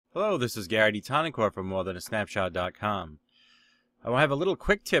Hello, this is Gary D. Tonicourt from morethanasnapshot.com. I have a little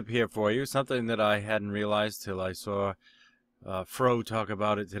quick tip here for you, something that I hadn't realized till I saw Fro talk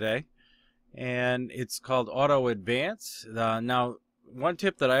about it today. And it's called Auto Advance. Now, one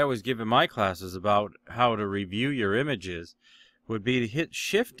tip that I always give in my classes about how to review your images would be to hit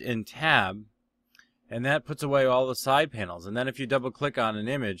Shift and Tab, and that puts away all the side panels. And then if you double click on an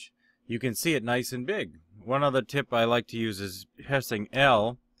image, you can see it nice and big. One other tip I like to use is pressing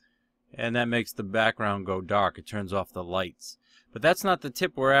L, and that makes the background go dark. It turns off the lights. But that's not the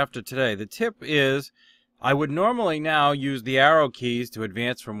tip we're after today. The tip is, I would normally now use the arrow keys to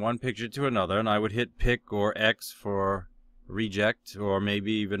advance from one picture to another, and I would hit pick or X for reject, or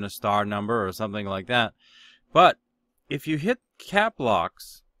maybe even a star number or something like that. But if you hit cap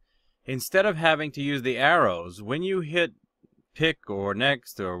locks, instead of having to use the arrows, when you hit pick or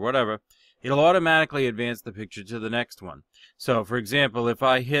next or whatever, it'll automatically advance the picture to the next one. So, for example, if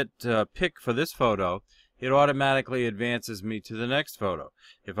I hit pick for this photo, it automatically advances me to the next photo.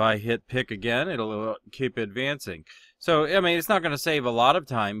 If I hit pick again, it'll keep advancing. So, I mean, it's not going to save a lot of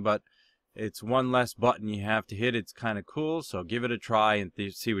time, but it's one less button you have to hit. It's kind of cool, so give it a try and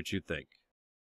see what you think.